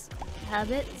superstitious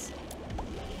habits?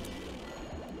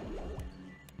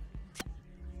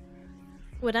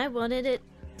 When I wanted it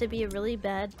to be a really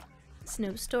bad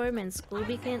snowstorm and school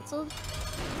be cancelled,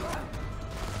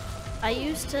 I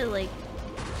used to like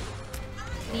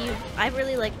leave. I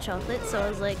really like chocolate, so I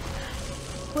was like,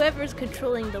 whoever's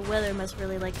controlling the weather must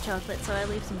really like chocolate, so I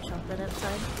leave some chocolate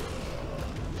outside.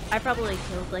 I probably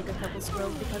killed like a couple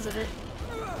squirrels because of it.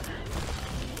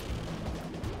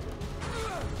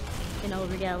 In all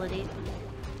reality.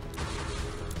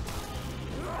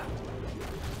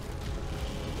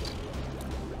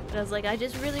 But I was like, I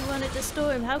just really wanted to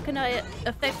storm. How can I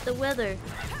affect the weather?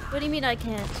 What do you mean I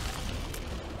can't?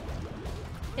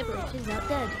 Can't believe she's not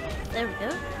dead. There we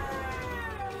go.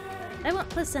 I want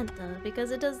placenta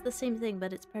because it does the same thing,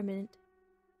 but it's permanent.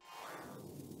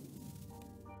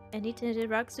 Any tinted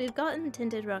rocks? We've gotten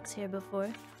tinted rocks here before.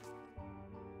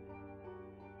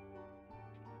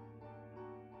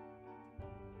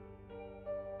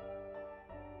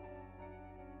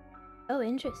 Oh,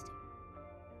 interesting.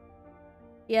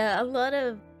 Yeah, a lot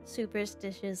of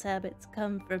superstitious habits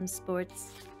come from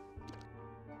sports.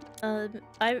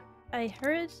 I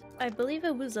heard, I believe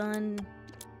it was on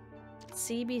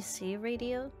CBC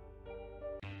radio.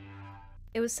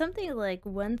 It was something like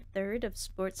 1/3 of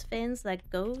sports fans that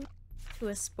go to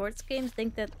a sports game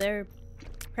think that their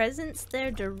presence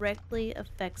there directly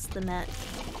affects the match.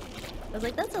 I was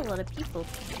like, that's a lot of people.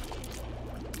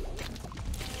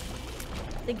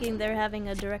 Thinking they're having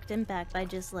a direct impact by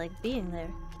just like being there.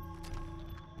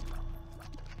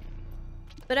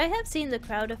 But I have seen the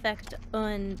crowd effect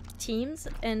on teams,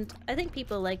 and I think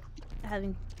people like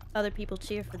having other people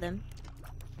cheer for them.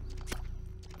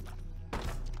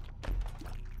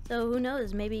 So who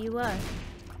knows, maybe you are.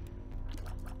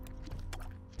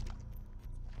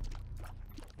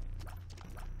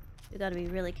 We gotta be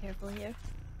really careful here.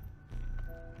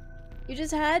 You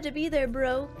just had to be there,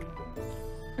 bro.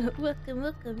 Welcome,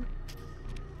 welcome.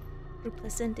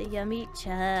 Represent a yummy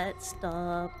chat.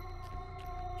 Stop.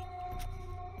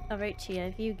 Alright, Chia,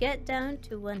 if you get down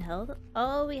to 1 health,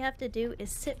 all we have to do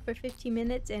is sit for 15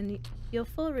 minutes and you'll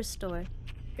full restore.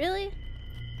 Really?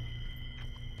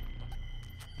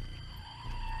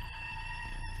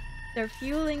 They're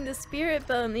fueling the spirit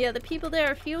bomb. Yeah, the people there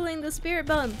are fueling the spirit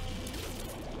bomb.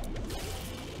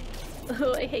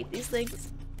 Oh, I hate these things.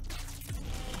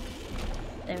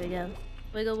 There we go.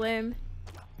 Wiggle worm.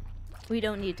 We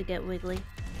don't need to get wiggly.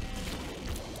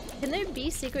 Can there be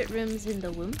secret rooms in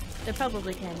the womb? There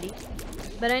probably can be.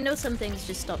 But I know some things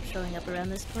just stop showing up around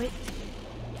this point.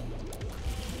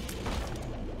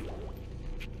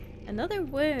 Another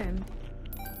worm.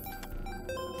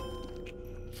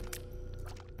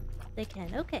 They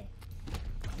can, okay.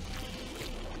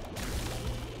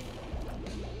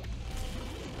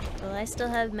 Well, I still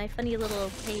have my funny little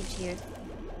page here.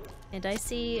 And I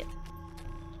see...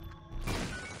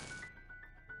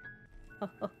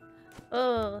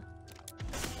 Oh.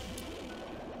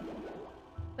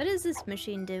 What does this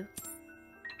machine do?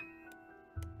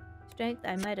 Strength,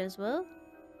 I might as well.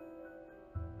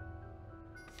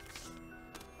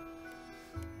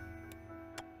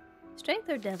 Strength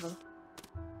or devil?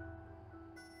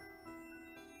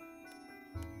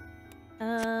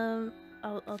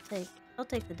 I'll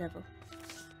take the devil.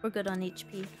 We're good on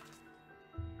HP.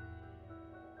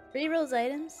 Rerolls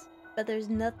items, but there's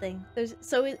nothing.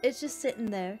 It's just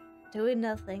sitting there, doing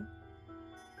nothing.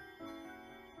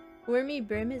 Wormy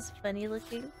brim is funny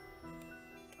looking.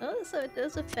 Oh, so it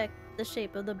does affect the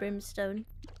shape of the brimstone.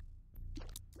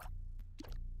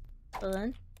 Hold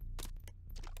on.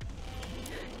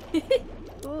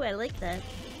 Ooh, I like that.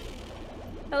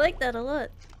 I like that a lot.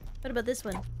 What about this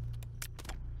one?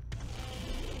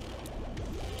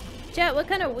 Chat, what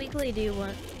kind of weekly do you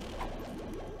want?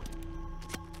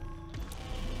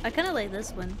 I kind of like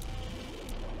this one.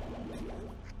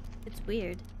 It's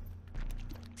weird.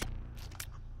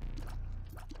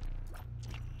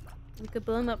 We could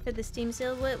blow him up for the Steam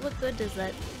sale. What good does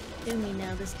that do me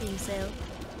now, the Steam sale?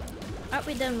 Aren't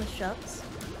we done with shops?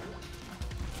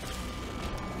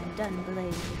 I'm done playing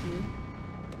with you.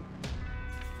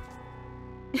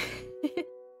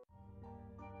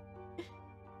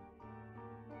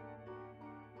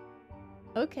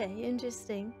 Okay,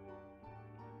 interesting.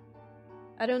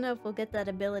 I don't know if we'll get that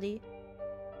ability.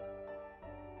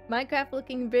 Minecraft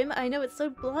looking brim? I know, it's so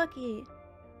blocky.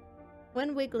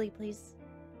 One wiggly, please.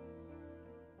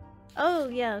 Oh,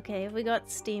 yeah, okay. If we got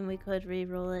Steam, we could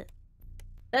re-roll it.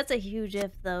 That's a huge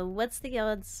if, though. What's the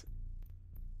odds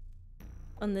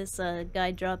on this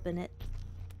guy dropping it?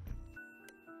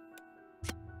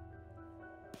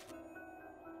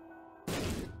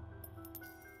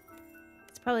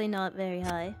 It's probably not very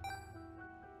high.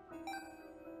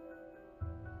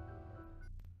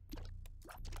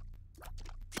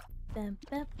 Bam,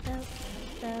 bam, bam,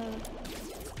 bam, bam.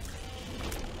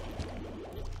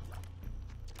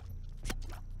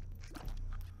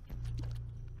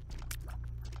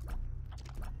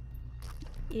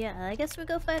 Yeah, I guess we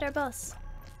go fight our boss.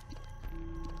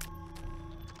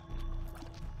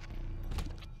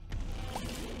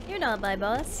 You're not my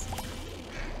boss.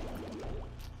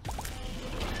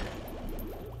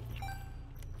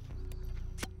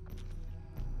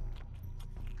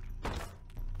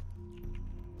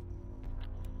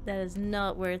 That is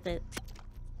not worth it.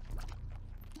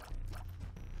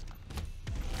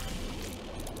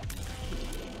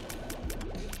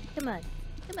 Come on,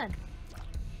 come on.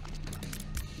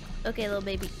 Okay, little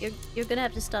baby, you're gonna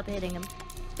have to stop hitting him.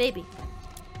 Baby.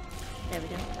 There we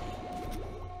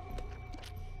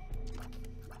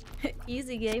go.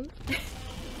 Easy game.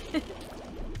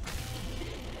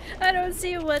 I don't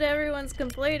see what everyone's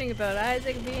complaining about.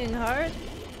 Isaac being hard?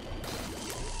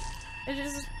 I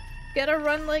just get a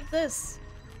run like this.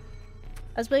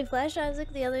 I was playing Flash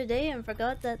Isaac the other day and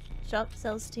forgot that shop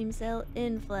sells Steam Sale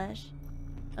in Flash.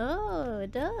 Oh,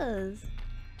 it does.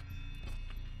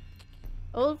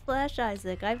 Old Flash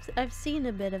Isaac. I've seen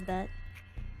a bit of that.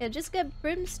 Yeah, just get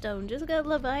Brimstone. Just get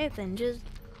Leviathan. Just...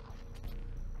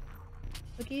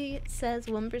 Wiki says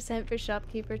 1% for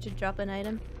shopkeeper to drop an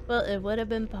item. Well, it would have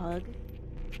been Pog.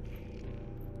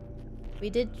 We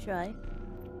did try.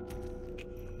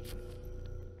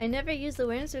 I never use the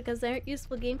worms because they aren't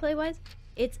useful gameplay-wise.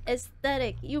 It's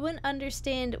aesthetic. You wouldn't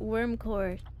understand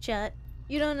Wormcore, chat.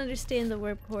 You don't understand the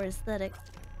Wormcore aesthetic.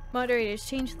 Moderators,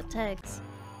 change the tags.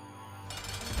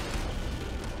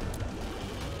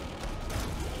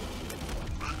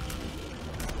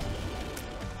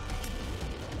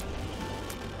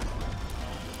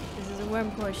 This is a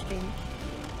Wormcore stream.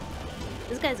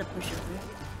 This guy's a pushover.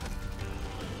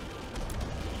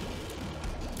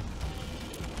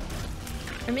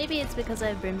 Or maybe it's because I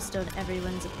have brimstone,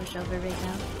 everyone's a pushover right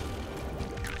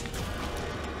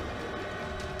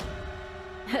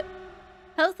now.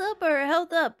 Health up or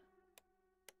health up?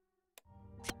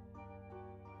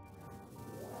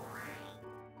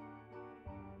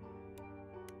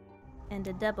 And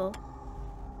a double.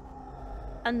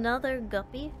 Another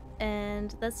guppy,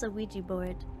 and that's a Ouija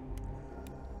board.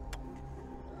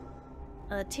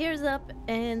 Tears up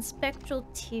and spectral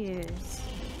tears.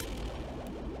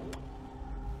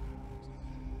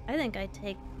 I think I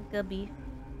take Gubby.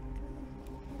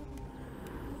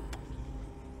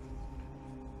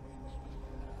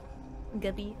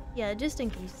 Gubby. Yeah, just in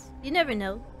case. You never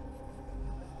know.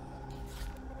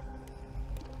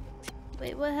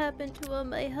 Wait, what happened to all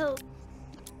my health?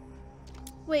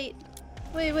 Wait.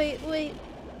 Wait.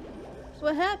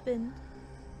 What happened?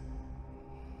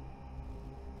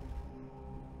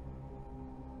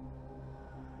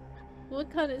 What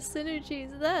kind of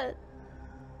synergy is that?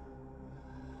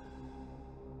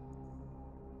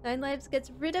 9 lives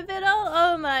gets rid of it all?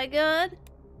 Oh my god!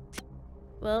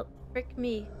 Well, frick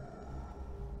me.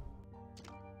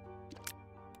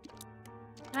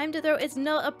 Time to throw. It's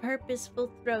not a purposeful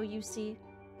throw, you see.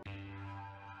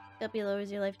 Guppy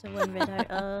lowers your life to 1 red heart.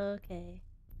 Okay.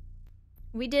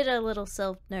 We did a little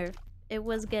self-nerf. It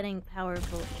was getting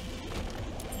powerful.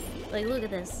 Like, look at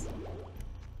this.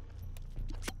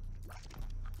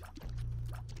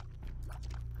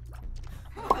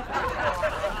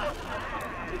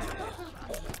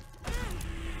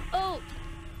 Oh!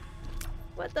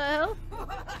 What the hell?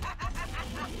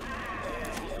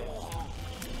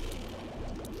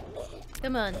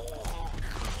 Come on.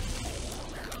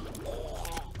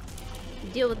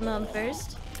 Deal with mom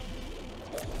first.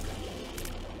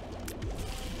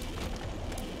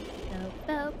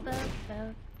 Bow.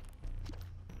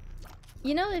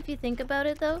 You know, if you think about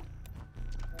it though,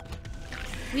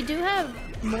 we do have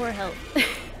more health.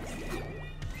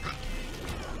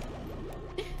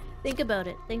 Think about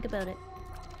it.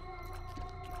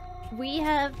 We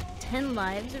have 10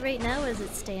 lives right now as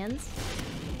it stands.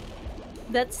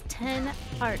 That's 10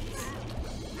 hearts.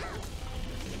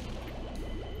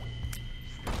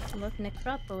 Look,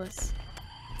 Necropolis.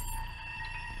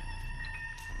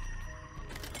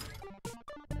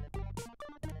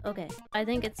 Okay, I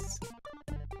think it's...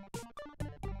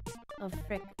 Oh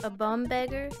frick, a bomb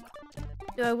beggar?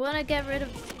 Do I want to get rid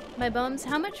of my bombs?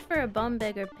 How much for a bomb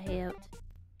beggar payout?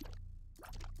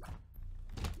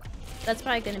 That's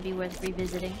probably going to be worth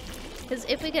revisiting. Because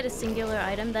if we get a singular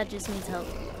item, that just needs help.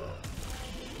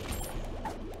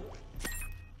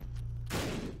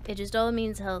 It just all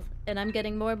means health, and I'm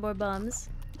getting more and more bombs.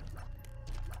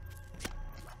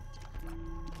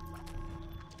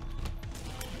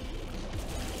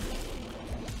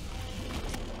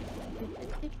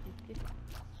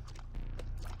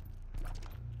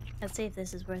 Let's see if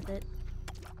this is worth it.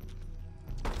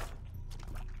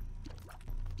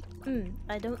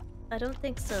 I don't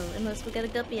think so, unless we get a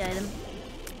guppy item.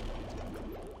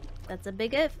 That's a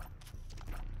big if.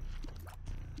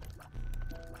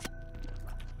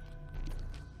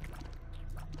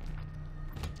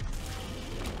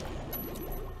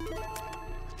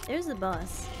 There's the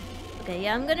boss. Okay,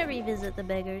 yeah, I'm gonna revisit the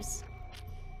beggars.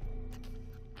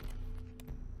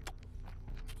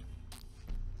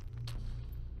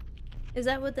 Is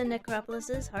that what the necropolis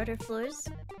is? Harder floors?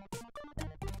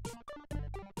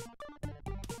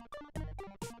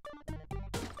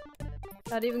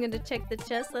 Not even gonna check the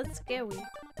chest? That's scary.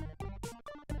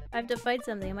 I have to fight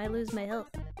something, I might lose my health.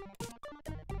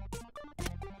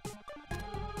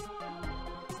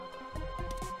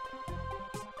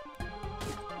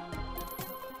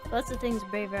 Lots of things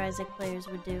Braver Isaac players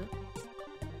would do.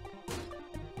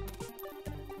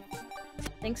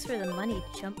 Thanks for the money,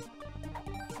 chump.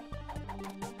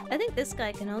 I think this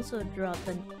guy can also drop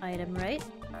an item, right?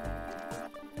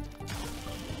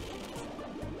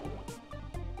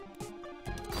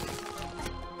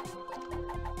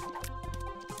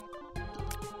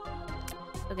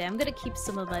 Okay, I'm gonna keep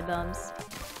some of my bombs.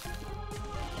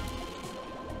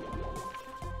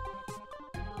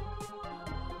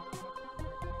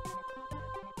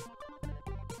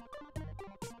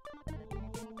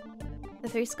 The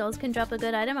 3 skulls can drop a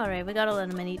good item? Alright, we got a lot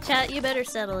of money. Chat, you better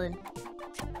settle in.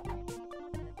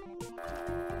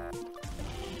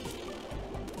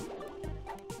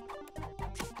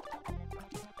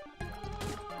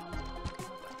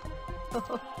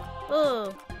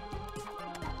 Oh,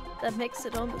 that makes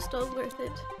it almost all worth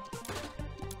it.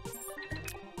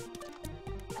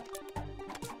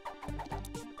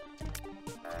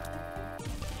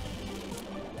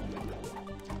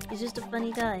 just a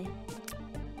funny guy.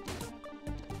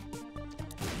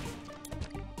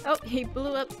 Oh, he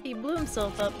blew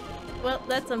himself up. Well,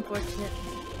 that's unfortunate.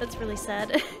 That's really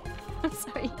sad. I'm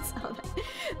sorry you saw that.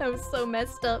 That was so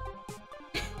messed up.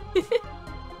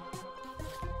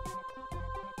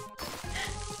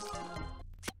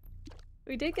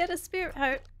 We did get a spirit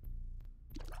heart.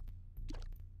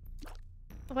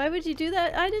 Why would you do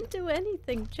that? I didn't do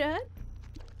anything, chat.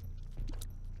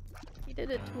 He did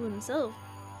it to himself.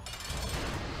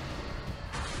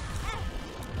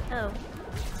 Oh.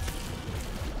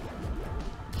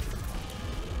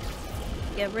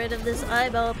 Get rid of this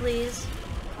eyeball, please.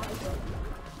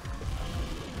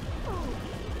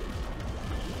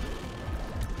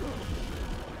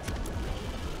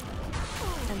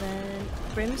 And then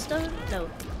brimstone? No.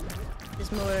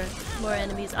 Just more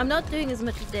enemies. I'm not doing as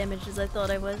much damage as I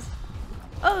thought I was.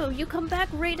 Oh, you come back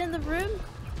right in the room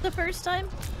the first time?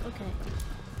 Okay.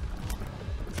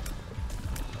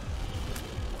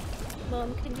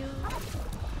 Mom, can you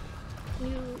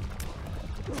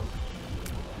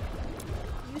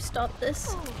stop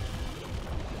this?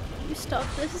 You stop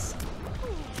this?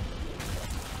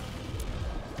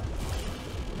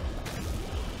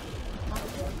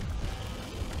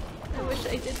 I wish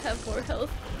I did have more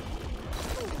health.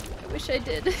 I wish I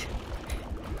did.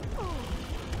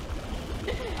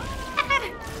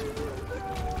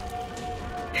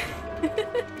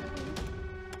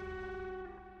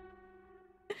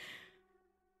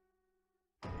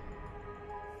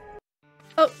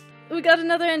 Oh, we got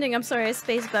another ending. I'm sorry, I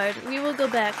spacebarred. We will go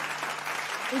back.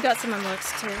 We got some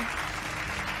unlocks too.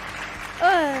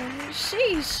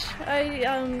 Sheesh.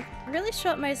 I really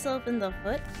shot myself in the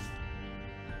foot.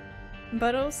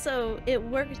 But also, it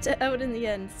worked out in the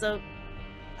end, so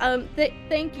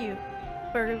thank you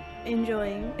for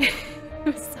enjoying. It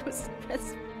was so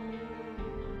stressful.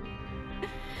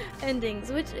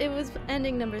 Endings, which it was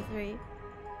ending number 3.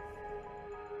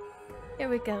 Here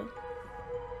we go.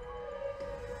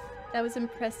 That was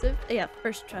impressive. Yeah,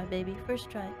 first try, baby. First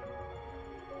try.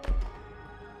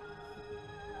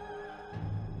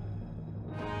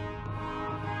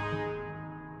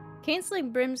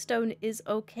 Canceling brimstone is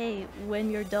okay when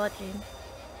you're dodging.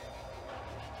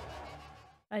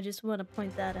 I just want to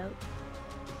point that out.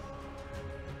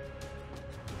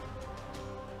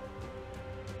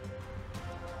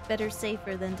 Better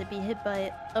safer than to be hit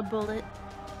by a bullet.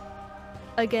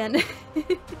 Again.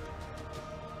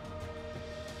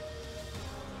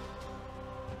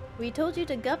 We told you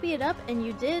to guppy it up and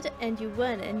you did, and you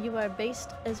won, and you are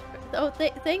based as oh,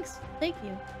 thanks. Thank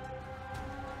you.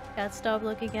 Cat, stop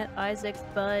looking at Isaac's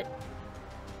butt.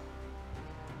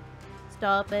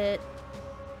 Stop it.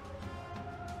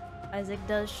 Isaac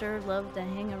does sure love to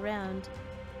hang around.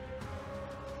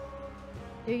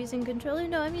 You're using controller?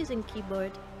 No, I'm using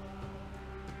keyboard.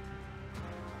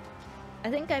 I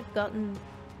think I've gotten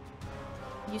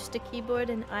used to keyboard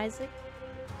in Isaac.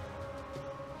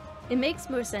 It makes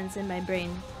more sense in my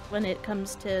brain when it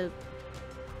comes to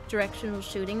directional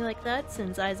shooting like that,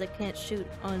 since Isaac can't shoot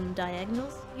on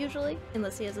diagonals usually,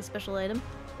 unless he has a special item.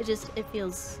 It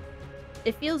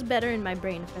feels better in my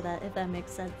brain for that, if that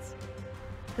makes sense.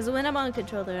 Because when I'm on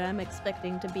controller, I'm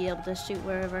expecting to be able to shoot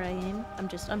wherever I aim.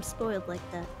 I'm spoiled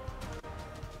like that.